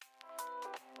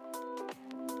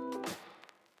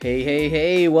Hey, hey,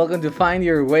 hey, welcome to Find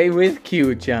Your Way with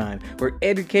Q-chan, where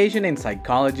education and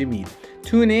psychology meet.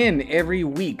 Tune in every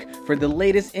week for the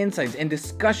latest insights and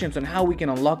discussions on how we can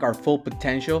unlock our full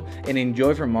potential and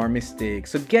enjoy from our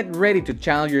mistakes. So get ready to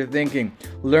challenge your thinking,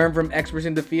 learn from experts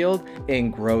in the field,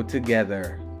 and grow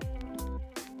together.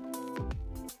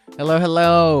 Hello,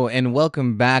 hello, and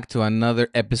welcome back to another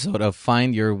episode of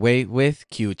Find Your Way with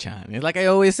Q-chan. And like I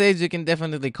always say, you can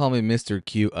definitely call me Mr.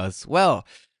 Q as well.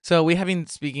 So we have been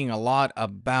speaking a lot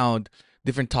about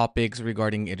different topics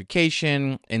regarding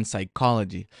education and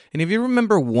psychology. And if you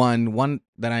remember one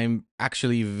that I'm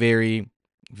actually very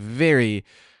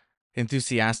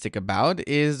enthusiastic about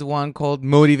is one called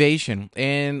motivation.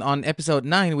 And on episode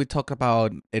 9, we talk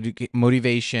about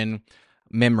motivation,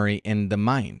 memory, and the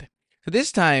mind. So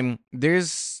this time,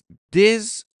 there's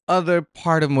this other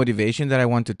part of motivation that I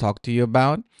want to talk to you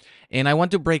about. And I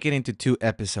want to break it into two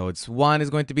episodes. One is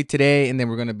going to be today, and then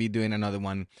we're going to be doing another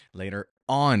one later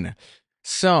on.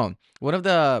 So, one of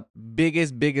the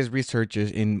biggest researchers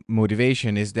in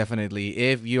motivation is definitely,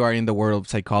 if you are in the world of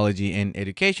psychology and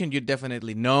education, you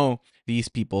definitely know these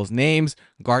people's names,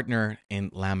 Gartner and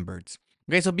Lamberts.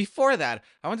 Okay, so before that,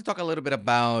 I want to talk a little bit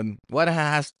about what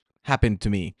has happened to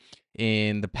me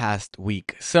in the past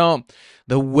week. So,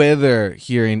 the weather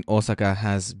here in Osaka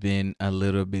has been a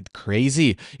little bit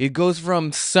crazy. It goes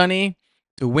from sunny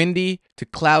to windy to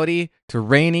cloudy to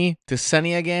rainy to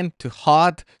sunny again to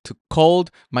hot to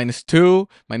cold, -2,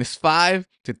 -5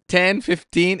 to 10,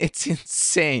 15. It's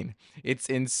insane. It's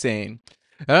insane.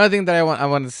 Another thing that I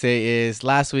want to say is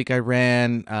last week I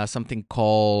ran something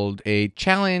called a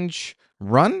challenge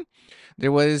run.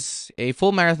 There was a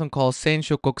full marathon called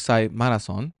Sensho Kokusai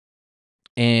Marathon,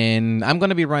 and I'm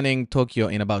gonna be running Tokyo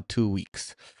in about 2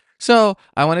 weeks. So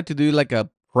I wanted to do like a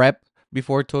prep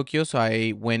before Tokyo, so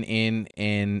I went in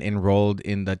and enrolled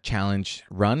in the challenge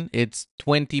run. It's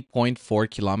 20.4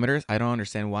 kilometers. I don't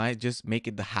understand why. Just make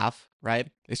it the half, right?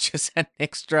 It's just an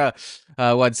extra,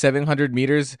 700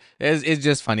 meters. It's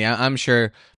just funny. I'm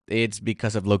sure it's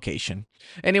because of location.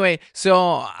 Anyway,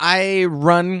 so I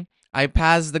run. I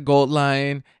passed the goal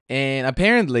line, and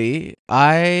apparently,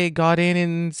 I got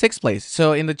in sixth place.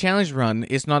 So in the challenge run,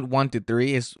 it's not 1 to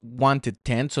 3, it's 1 to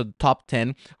 10. So the top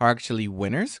 10 are actually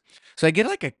winners. So I get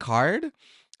like a card,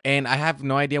 and I have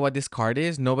no idea what this card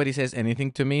is. Nobody says anything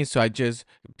to me. So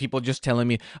people just telling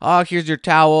me, oh, here's your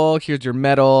towel, here's your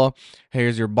medal,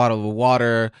 here's your bottle of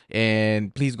water,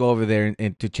 and please go over there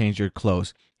and to change your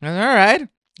clothes. And all right.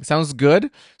 Sounds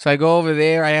good. So I go over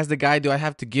there. I ask the guy, do I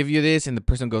have to give you this? And the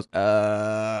person goes,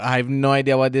 I have no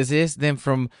idea what this is. Then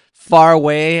from far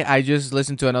away, I just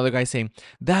listen to another guy saying,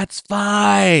 that's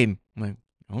fine. I'm like,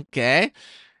 okay.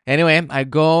 Anyway, I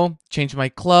go change my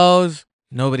clothes.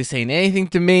 Nobody's saying anything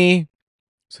to me.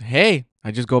 So, hey,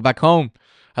 I just go back home.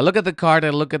 I look at the card,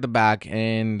 I look at the back,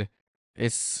 and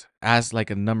it's as like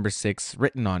a number 6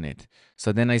 written on it.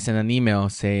 So then I send an email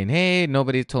saying, hey,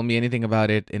 nobody told me anything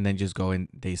about it. And then just go and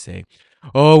they say,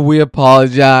 oh, we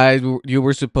apologize. You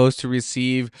were supposed to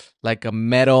receive like a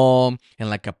medal and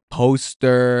like a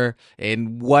poster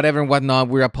and whatever and whatnot.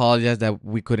 We apologize that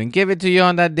we couldn't give it to you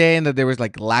on that day and that there was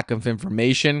like lack of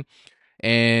information.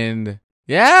 And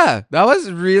yeah, that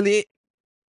was really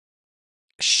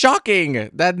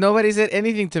shocking that nobody said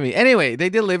anything to me. Anyway, they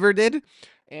delivered it,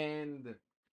 and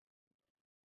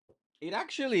it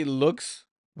actually looks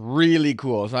really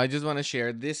cool. So I just want to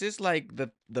share. This is like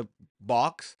the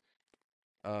box.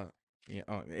 Uh, yeah,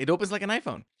 oh, it opens like an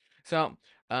iPhone. So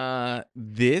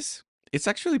this it's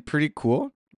actually pretty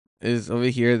cool. Is over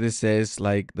here. This says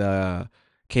like the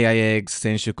KIX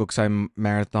Senshu Kokusai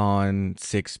Marathon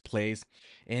 6th place,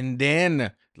 and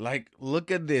then like look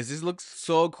at this. This looks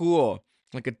so cool.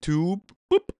 Like a tube.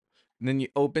 Boop. And then you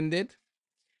opened it,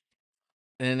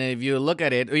 and if you look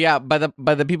at it, oh, yeah, by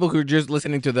the people who are just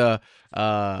listening to the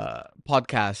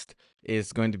podcast,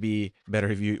 it's going to be better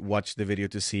if you watch the video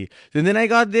to see. And then I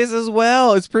got this as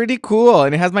well. It's pretty cool,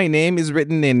 and it has my name is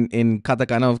written in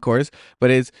katakana, of course,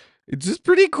 but it's just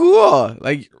pretty cool.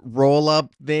 Like roll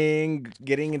up thing,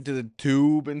 getting into the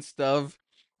tube and stuff.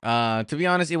 To be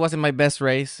honest, it wasn't my best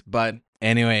race, but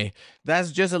anyway,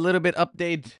 that's just a little bit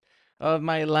update of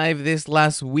my life this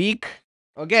last week.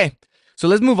 Okay, so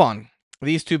let's move on.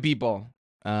 These two people,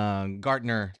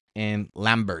 Gartner and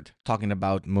Lambert, talking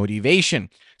about motivation.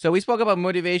 So we spoke about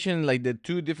motivation, like the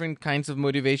two different kinds of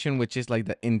motivation, which is like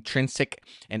the intrinsic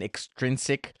and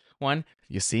extrinsic one.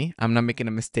 You see, I'm not making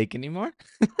a mistake anymore.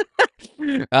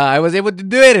 I was able to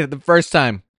do it the first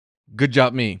time. Good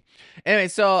job, me. Anyway,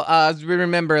 so as we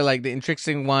remember, like the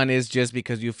intrinsic one is just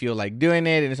because you feel like doing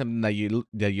it and it's something that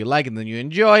you like and then you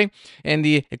enjoy, and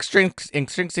the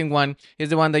extrinsic one is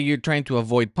the one that you're trying to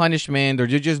avoid punishment or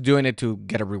you're just doing it to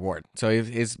get a reward. So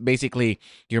if it's basically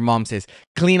your mom says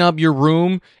clean up your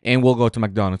room and we'll go to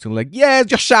McDonald's, and we're like, yes,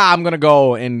 Joshua, I'm gonna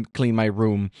go and clean my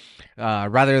room,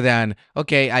 rather than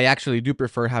okay, I actually do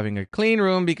prefer having a clean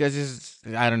room because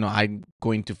I don't know, I'm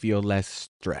going to feel less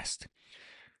stressed.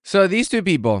 So these two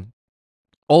people,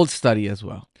 old study as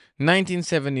well.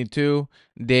 1972,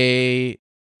 they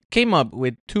came up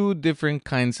with two different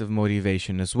kinds of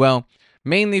motivation as well,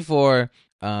 mainly for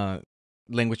uh,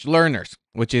 language learners,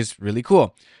 which is really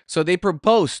cool. So they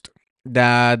proposed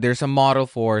that there's a model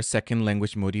for second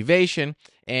language motivation,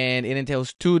 and it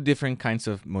entails two different kinds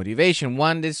of motivation.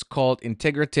 One is called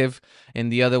integrative,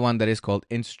 and the other one that is called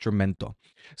instrumental.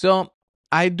 So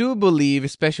I do believe,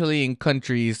 especially in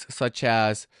countries such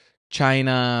as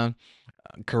China,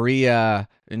 Korea,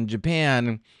 and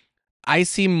Japan, I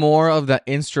see more of the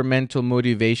instrumental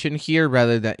motivation here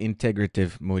rather than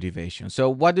integrative motivation. So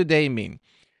what do they mean?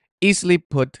 Easily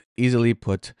put.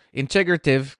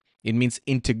 Integrative, it means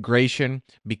integration,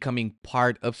 becoming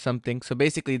part of something. So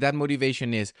basically that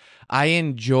motivation is I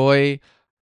enjoy,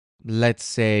 let's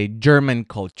say, German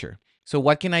culture. So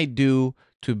what can I do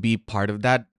to be part of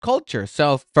that culture?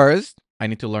 So first, I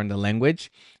need to learn the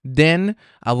language. Then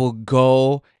I will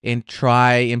go and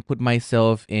try and put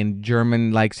myself in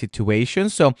German like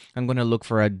situations. So I'm going to look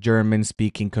for a German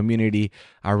speaking community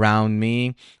around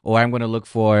me, or I'm going to look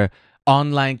for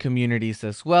online communities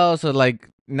as well. So like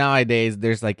nowadays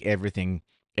there's like everything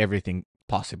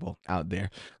possible out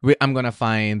there. I'm going to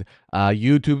find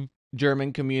YouTube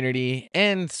German community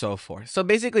and so forth. So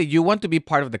basically you want to be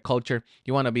part of the culture,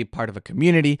 you want to be part of a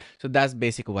community. So that's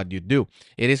basically what you do.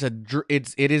 It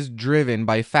is driven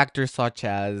by factors such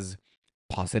as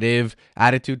positive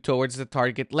attitude towards the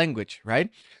target language, right?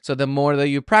 So the more that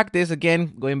you practice,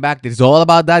 again, going back, it's all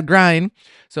about that grind.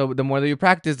 So the more that you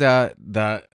practice,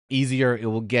 the easier it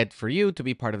will get for you to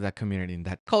be part of that community and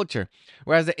that culture.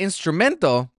 Whereas the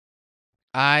instrumental,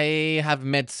 I have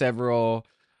met several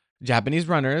Japanese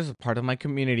runners, part of my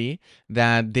community,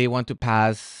 that they want to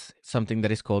pass something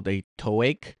that is called a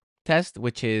TOEIC test,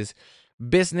 which is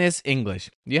business English.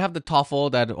 You have the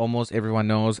TOEFL that almost everyone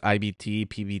knows, IBT,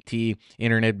 PBT,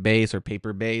 internet based or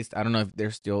paper based. I don't know if they're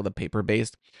still the paper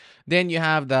based. Then you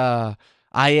have the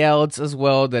IELTS as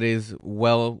well, that is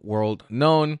well world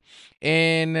known.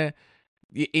 And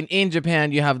in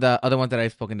Japan, you have the other ones that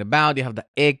I've spoken about. You have the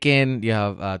Eiken, you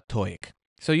have TOEIC.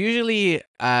 So usually,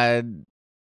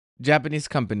 Japanese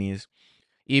companies,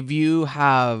 if you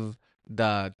have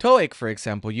the TOEIC, for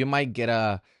example, you might get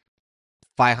a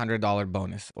 $500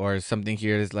 bonus, or something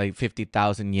here is like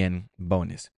 50,000 yen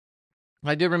bonus.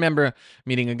 I do remember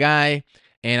meeting a guy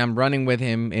and I'm running with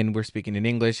him and we're speaking in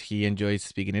English. He enjoys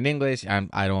speaking in English.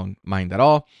 I don't mind at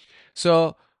all.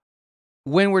 So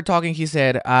when we're talking, he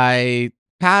said, I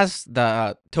passed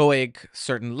the TOEIC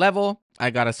certain level.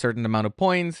 I got a certain amount of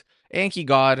points and he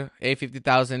got a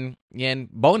 50,000 yen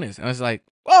bonus. And I was like,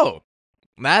 whoa,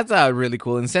 that's a really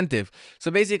cool incentive.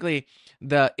 So basically,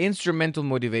 the instrumental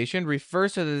motivation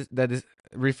refers to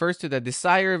the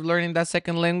desire of learning that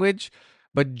second language,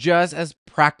 but just as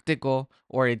practical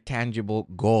or a tangible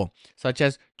goal, such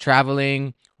as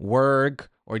traveling, work,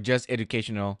 or just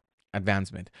educational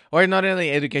advancement. Or not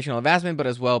only educational advancement, but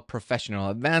as well professional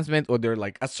advancement, or they're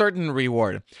like a certain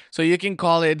reward. So you can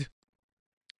call it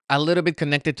a little bit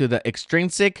connected to the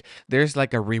extrinsic. There's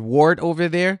like a reward over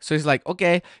there. So it's like,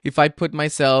 okay, if I put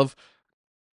myself,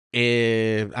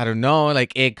 I don't know,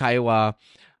 like Kaiwa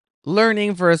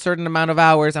learning for a certain amount of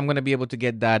hours, I'm going to be able to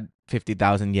get that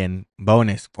 50,000 yen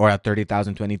bonus, or a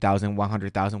 30,000, 20,000,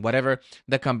 100,000, whatever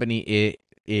the company it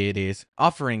is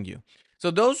offering you.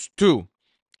 So those two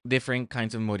different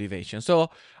kinds of motivation. So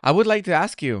I would like to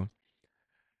ask you,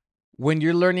 when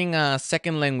you're learning a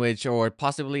second language or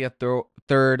possibly a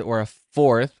third or a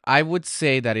fourth, I would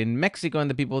say that in Mexico and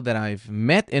the people that I've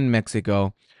met in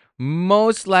Mexico,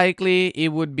 most likely it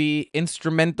would be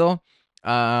instrumental.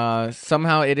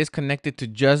 Somehow it is connected to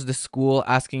just the school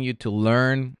asking you to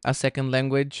learn a second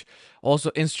language.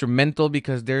 Also instrumental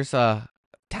because there's a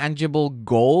tangible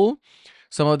goal.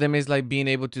 Some of them is like being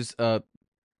able to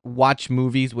watch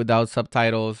movies without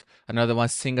subtitles. Another one,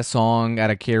 sing a song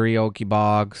at a karaoke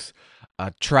box.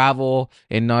 Travel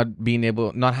and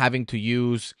not having to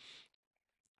use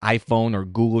iPhone or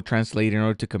Google Translate in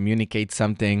order to communicate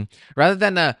something, rather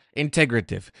than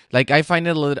integrative. Like I find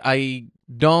it a little, I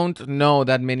don't know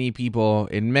that many people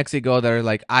in Mexico that are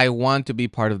like, I want to be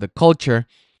part of the culture,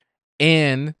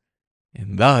 and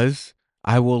thus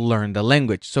I will learn the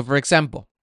language. So, for example,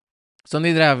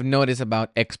 something that I've noticed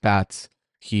about expats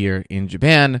here in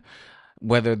Japan,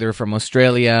 whether they're from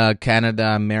Australia, Canada,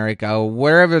 America, or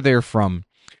wherever they're from,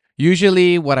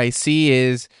 usually what I see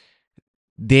is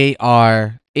they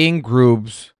are in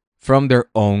groups from their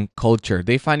own culture.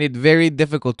 They find it very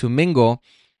difficult to mingle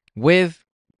with,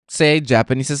 say,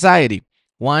 Japanese society.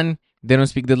 One, they don't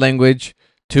speak the language.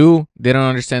 Two, they don't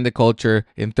understand the culture.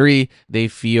 And three, they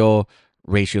feel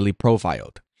racially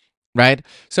profiled, right?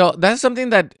 So that's something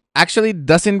that actually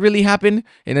doesn't really happen.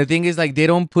 And the thing is, like, they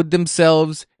don't put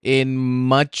themselves in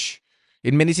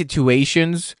many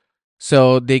situations,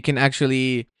 so they can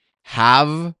actually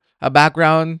have a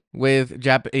background with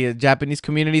Japanese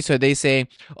community. So they say,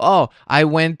 "Oh, I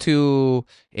went to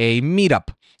a meetup.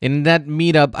 In that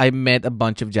meetup, I met a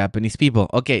bunch of Japanese people."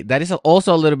 Okay, that is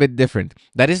also a little bit different.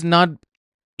 That is not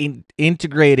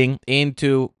integrating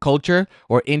into culture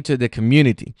or into the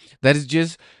community. That is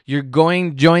just you're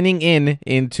joining in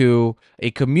into a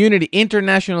community,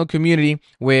 international community,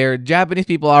 where Japanese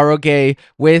people are okay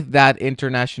with that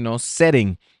international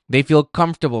setting. They feel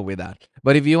comfortable with that.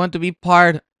 But if you want to be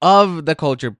part of the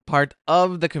culture, part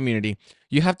of the community,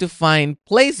 you have to find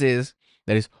places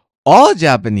that is all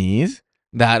Japanese,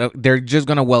 that they're just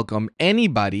gonna welcome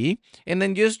anybody, and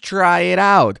then just try it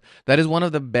out. That is one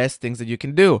of the best things that you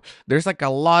can do. There's like a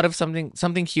lot of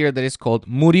something here that is called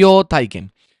Murio Taiken,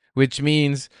 which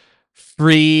means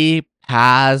free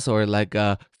pass, or like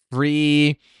a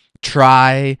free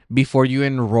try before you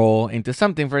enroll into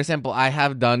something. For example, I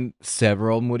have done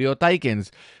several Murio Taikens,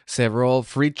 several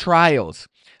free trials,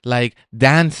 like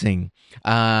dancing,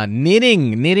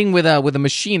 knitting with a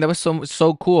machine. That was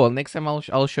so cool. Next time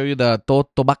I'll show you the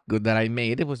totobaku that I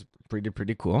made. It was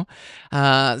pretty cool.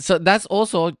 So that's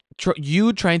also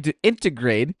you trying to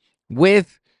integrate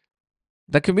with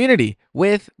the community,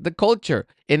 with the culture,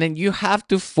 and then you have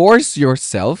to force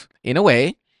yourself in a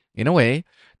way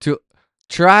to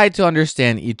try to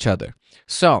understand each other.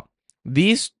 So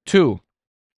these two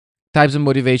types of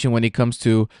motivation when it comes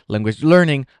to language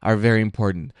learning are very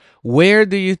important. Where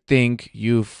do you think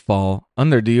you fall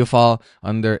under? Do you fall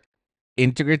under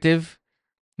integrative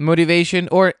motivation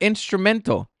or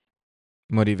instrumental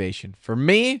motivation? For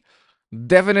me,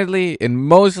 definitely and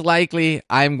most likely,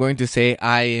 I'm going to say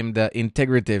I am the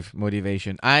integrative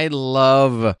motivation. I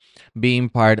love being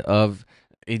part of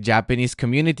a Japanese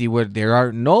community where there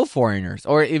are no foreigners,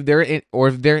 or if there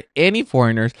are any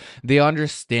foreigners, they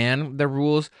understand the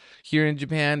rules here in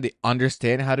Japan. They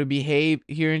understand how to behave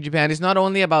here in Japan. It's not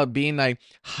only about being like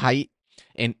hi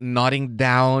and nodding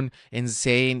down and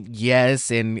saying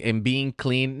yes and being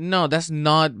clean. No, that's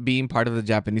not being part of the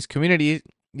Japanese community.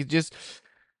 You just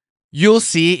you'll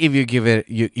see if you give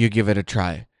it a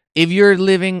try. If you're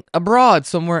living abroad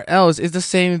somewhere else, it's the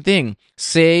same thing.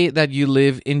 Say that you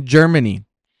live in Germany.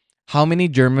 How many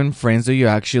German friends do you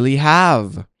actually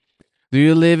have? Do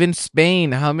you live in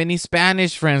Spain? How many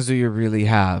Spanish friends do you really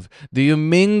have? Do you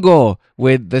mingle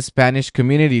with the Spanish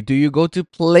community? Do you go to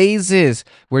places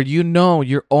where you know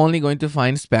you're only going to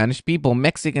find Spanish people,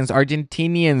 Mexicans,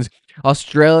 Argentinians,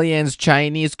 Australians,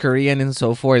 Chinese, Korean, and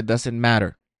so forth? Doesn't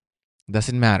matter.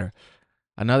 Doesn't matter.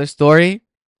 Another story,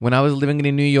 when I was living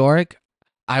in New York,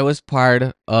 I was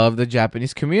part of the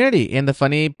Japanese community. And the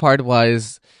funny part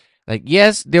was, like,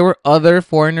 yes, there were other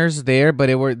foreigners there, but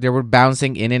they were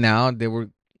bouncing in and out. They were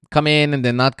come in and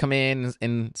then not come in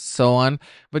and so on.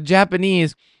 But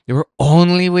Japanese, they were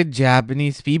only with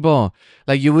Japanese people.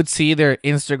 Like, you would see their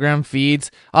Instagram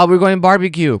feeds. Oh, we're going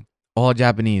barbecue. All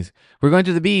Japanese. We're going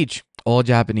to the beach. All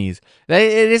Japanese. It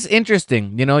is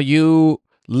interesting. You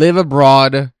live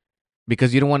abroad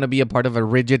because you don't want to be a part of a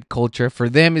rigid culture. For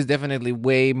them, is definitely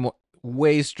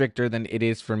way stricter than it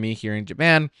is for me here in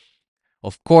Japan.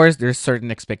 Of course, there's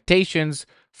certain expectations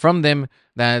from them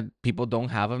that people don't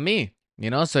have of me.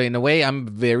 So in a way, I'm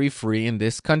very free in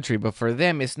this country, but for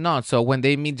them, it's not. So when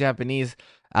they meet Japanese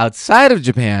outside of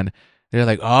Japan, they're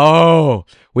like, "Oh,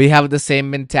 we have the same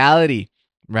mentality,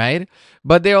 right?"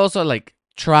 But they're also like,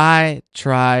 try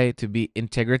to be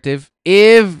integrative.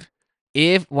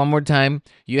 If one more time,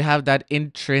 you have that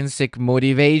intrinsic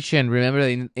motivation. Remember,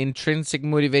 that intrinsic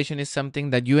motivation is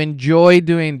something that you enjoy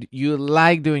doing, you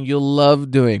like doing, you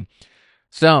love doing.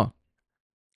 So,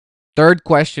 third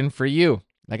question for you,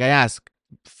 like I asked,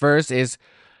 first is,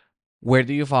 where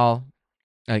do you fall?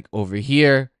 Like, over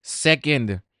here.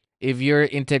 Second, if you're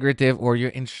integrative or you're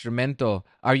instrumental,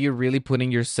 are you really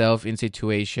putting yourself in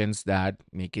situations that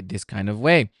make it this kind of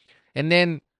way? And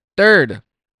then third,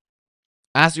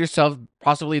 ask yourself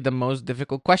possibly the most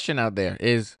difficult question out there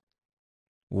is,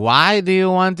 why do you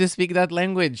want to speak that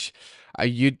language? Are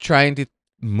you trying to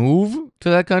move to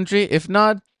that country. If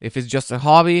not, if it's just a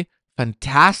hobby,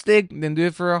 fantastic, then do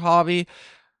it for a hobby.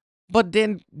 But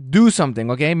then do something,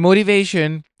 okay?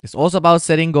 Motivation is also about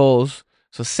setting goals.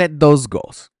 So set those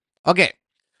goals. Okay.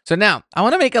 So now I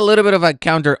want to make a little bit of a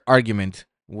counter argument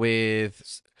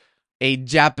with a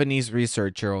Japanese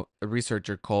researcher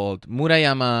called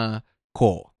Murayama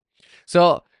Ko.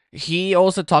 So he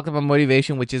also talked about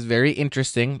motivation, which is very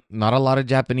interesting. Not a lot of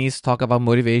Japanese talk about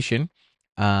motivation.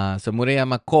 So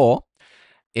Murayama Ko,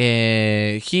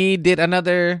 he did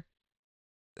another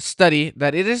study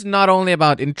that it is not only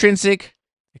about intrinsic,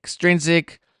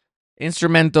 extrinsic,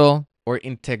 instrumental, or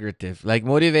integrative. Like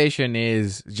motivation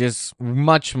is just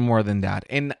much more than that.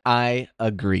 And I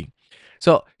agree.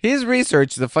 So his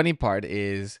research, the funny part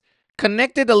is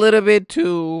connected a little bit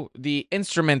to the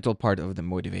instrumental part of the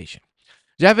motivation.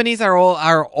 Japanese are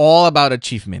all about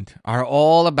achievement, are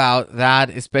all about that,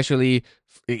 especially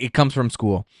it comes from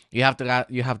school. You have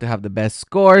to have the best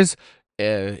scores.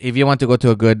 If you want to go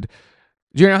to a good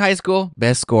junior high school,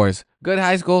 best scores. Good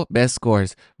high school, best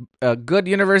scores. Good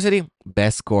university,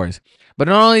 best scores. But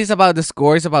not only is it about the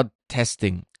score, it's about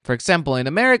testing. For example, in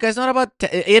America, it's not about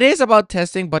it is about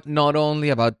testing, but not only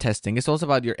about testing. It's also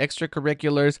about your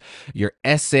extracurriculars, your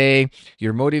essay,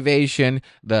 your motivation,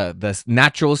 the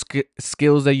natural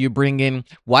skills that you bring in.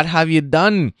 What have you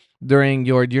done during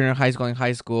your junior high school and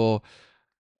high school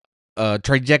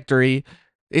trajectory?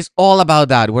 It's all about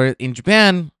that. Where in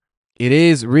Japan, it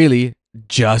is really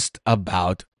just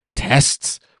about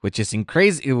tests, which is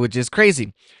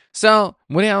crazy. So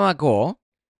Murayama Ko,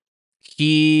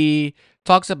 he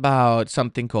talks about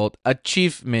something called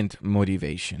achievement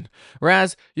motivation.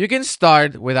 Whereas you can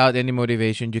start without any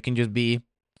motivation, you can just be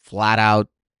flat out,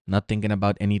 not thinking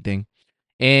about anything,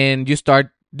 and you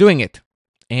start doing it.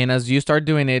 And as you start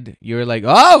doing it, you're like,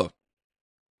 oh,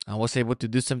 I was able to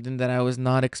do something that I was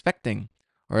not expecting.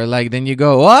 Or like, then you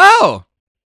go, oh,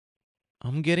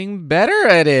 I'm getting better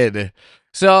at it.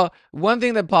 So, one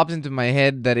thing that pops into my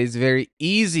head that is very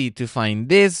easy to find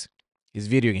this is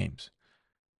video games.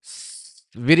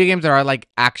 Video games that are like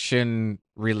action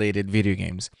related video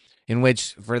games, in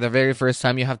which for the very first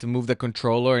time you have to move the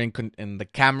controller and the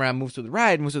camera moves to the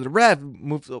right, moves to the left,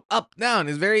 moves up, down.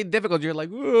 It's very difficult. You're like,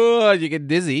 you get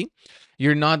dizzy.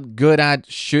 You're not good at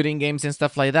shooting games and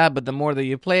stuff like that. But the more that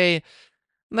you play,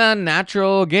 the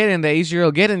natural get and the easier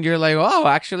you'll get, and you're like, oh,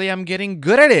 actually, I'm getting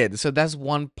good at it. So that's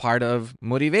one part of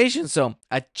motivation. So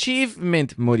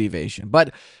achievement motivation.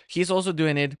 But he's also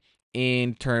doing it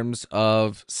in terms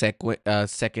of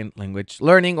second language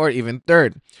learning or even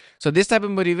third. So this type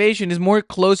of motivation is more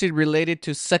closely related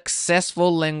to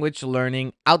successful language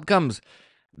learning outcomes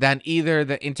than either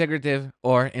the integrative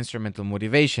or instrumental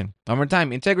motivation. One more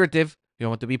time, integrative, you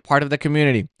want to be part of the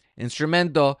community.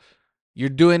 Instrumental, you're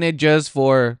doing it just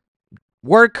for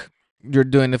work, you're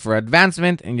doing it for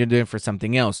advancement, and you're doing it for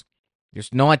something else.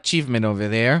 There's no achievement over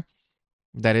there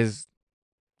that is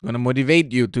going to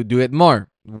motivate you to do it more.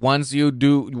 Once you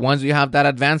have that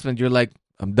advancement, you're like,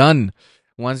 I'm done.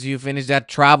 Once you finish that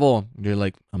travel, you're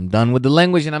like, I'm done with the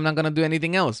language and I'm not going to do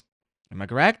anything else. Am I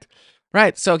correct?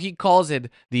 Right. So he calls it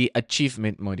the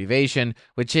achievement motivation,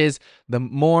 which is the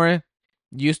more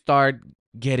you start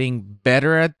getting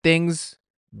better at things,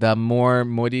 the more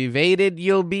motivated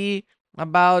you'll be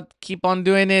about keep on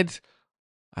doing it.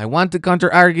 I want to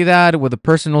counter argue that with a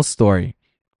personal story.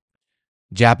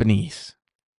 Japanese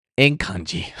in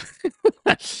kanji.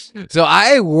 So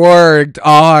I worked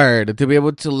hard to be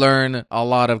able to learn a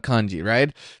lot of kanji,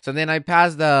 right? So then I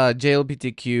passed the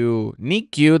JLPTQ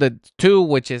Nikyu, the 2,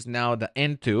 which is now the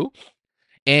N2,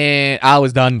 and I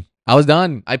was done.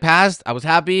 I passed. I was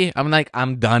happy. I'm like,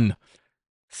 I'm done.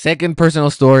 Second personal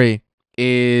story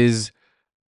is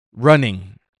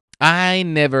running. I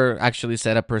never actually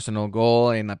set a personal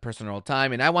goal in a personal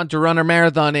time, and I want to run a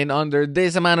marathon in under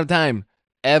this amount of time.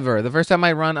 Ever. The first time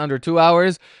I run under 2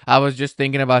 hours, I was just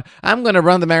thinking about, I'm going to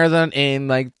run the marathon in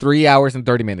like 3 hours and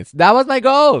 30 minutes. That was my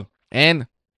goal. And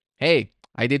hey,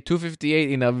 I did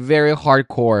 2:58 in a very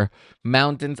hardcore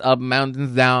mountains up,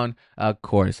 mountains down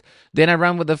course. Then I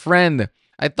ran with a friend.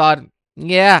 I thought,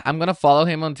 yeah, I'm going to follow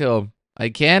him until I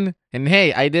can. And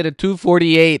hey, I did a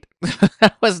 2:48.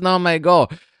 That was not my goal.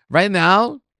 Right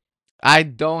now, I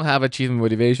don't have achievement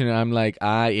motivation. I'm like,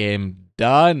 I am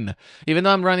done. Even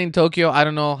though I'm running Tokyo, I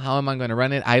don't know how am I going to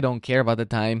run it. I don't care about the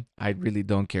time. I really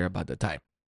don't care about the time.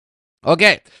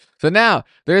 Okay, so now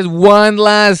there's one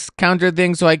last counter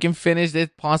thing so I can finish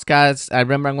this podcast. I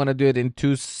remember I'm going to do it in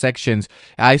 2 sections.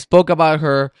 I spoke about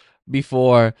her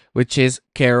before, which is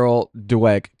Carol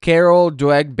Dweck. Carol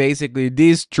Dweck basically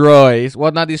destroys,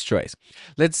 well, not destroys.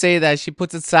 Let's say that she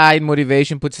puts aside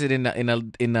motivation, puts it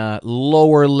in a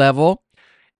lower level,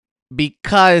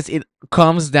 because it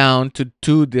comes down to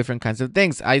two different kinds of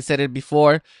things. I said it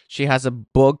before. She has a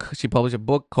book. She published a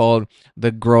book called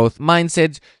The Growth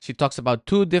Mindset. She talks about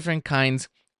two different kinds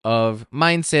of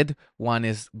mindset. One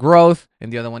is growth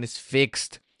and the other one is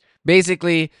fixed.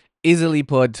 Basically, easily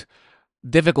put,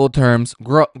 difficult terms,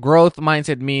 growth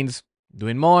mindset means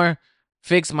doing more.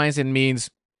 Fixed mindset means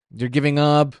you're giving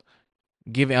up,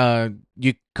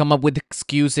 you come up with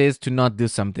excuses to not do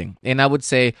something. And I would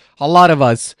say a lot of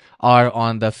us are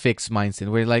on the fixed mindset.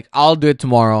 We're like, I'll do it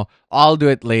tomorrow, I'll do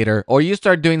it later. Or you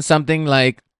start doing something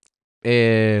like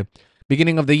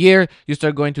beginning of the year, you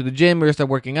start going to the gym or you start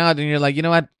working out and you're like, you know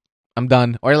what, I'm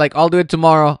done. Or like, I'll do it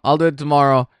tomorrow,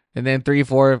 and then 3,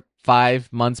 4,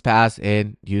 5 months pass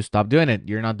and you stop doing it.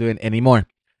 You're not doing it anymore.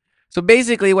 So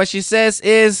basically what she says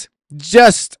is,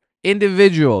 just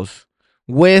individuals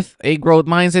with a growth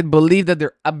mindset believe that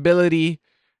their ability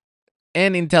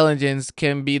and intelligence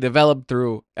can be developed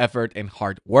through effort and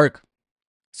hard work.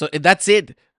 So that's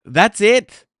it. That's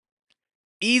it.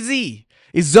 Easy.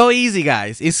 It's so easy,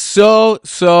 guys. It's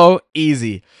so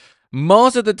easy.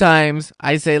 Most of the times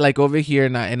I say, like over here,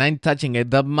 and I'm touching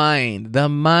it, the mind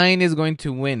is going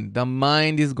to win. The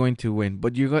mind is going to win.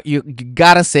 But you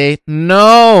gotta say,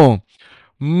 no,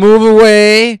 move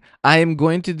away. I am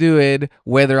going to do it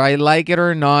whether I like it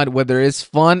or not, whether it's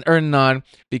fun or not,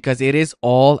 because it is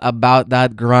all about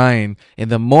that grind. And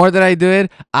the more that I do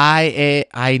it,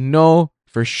 I know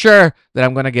for sure that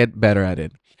I'm going to get better at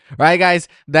it. All right, guys,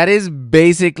 that is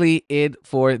basically it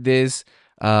for this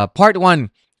part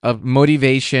one of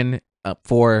motivation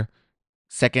for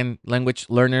second language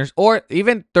learners or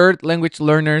even third language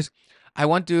learners. I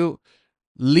want to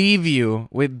leave you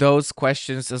with those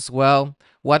questions as well.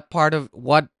 What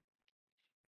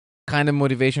kind of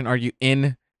motivation are you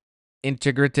in?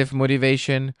 Integrative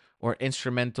motivation or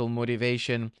instrumental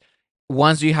motivation?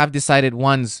 Once you have decided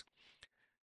once,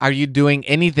 are you doing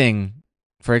anything?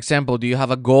 For example, do you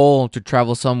have a goal to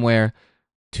travel somewhere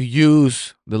to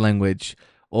use the language?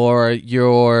 Or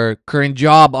your current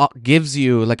job gives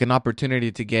you like an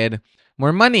opportunity to get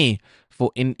more money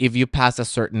if you pass a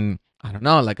certain, I don't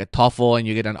know, like a TOEFL and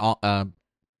you get an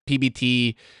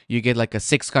PBT, you get like a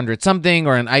 600 something,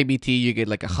 or an IBT, you get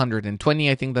like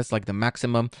 120. I think that's like the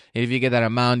maximum. And if you get that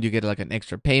amount, you get like an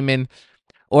extra payment.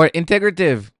 Or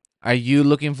integrative, are you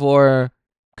looking for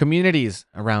communities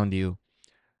around you,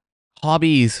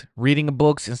 hobbies, reading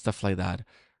books and stuff like that?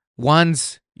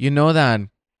 Once you know that,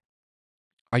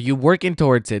 are you working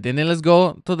towards it? And then let's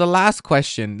go to the last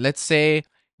question. Let's say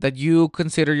that you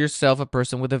consider yourself a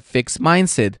person with a fixed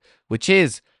mindset, which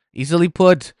is, easily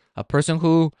put, a person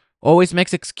who always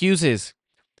makes excuses,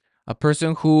 a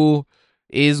person who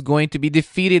is going to be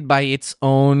defeated by its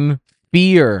own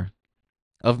fear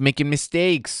of making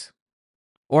mistakes.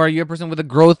 Or are you a person with a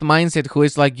growth mindset who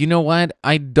is like, you know what?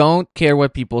 I don't care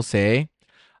what people say.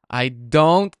 I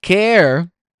don't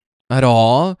care at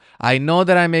all. I know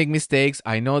that I make mistakes.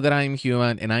 I know that I'm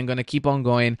human and I'm going to keep on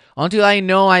going until I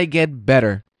know I get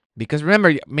better. Because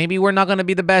remember, maybe we're not going to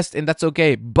be the best and that's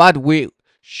okay, but we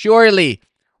surely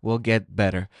will get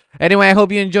better. Anyway, I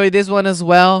hope you enjoyed this one as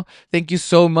well. Thank you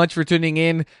so much for tuning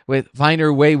in with Find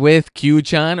Your Way with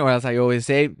Q-chan, or as I always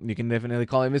say, you can definitely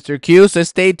call it Mr. Q. So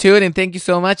stay tuned and thank you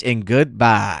so much and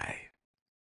goodbye.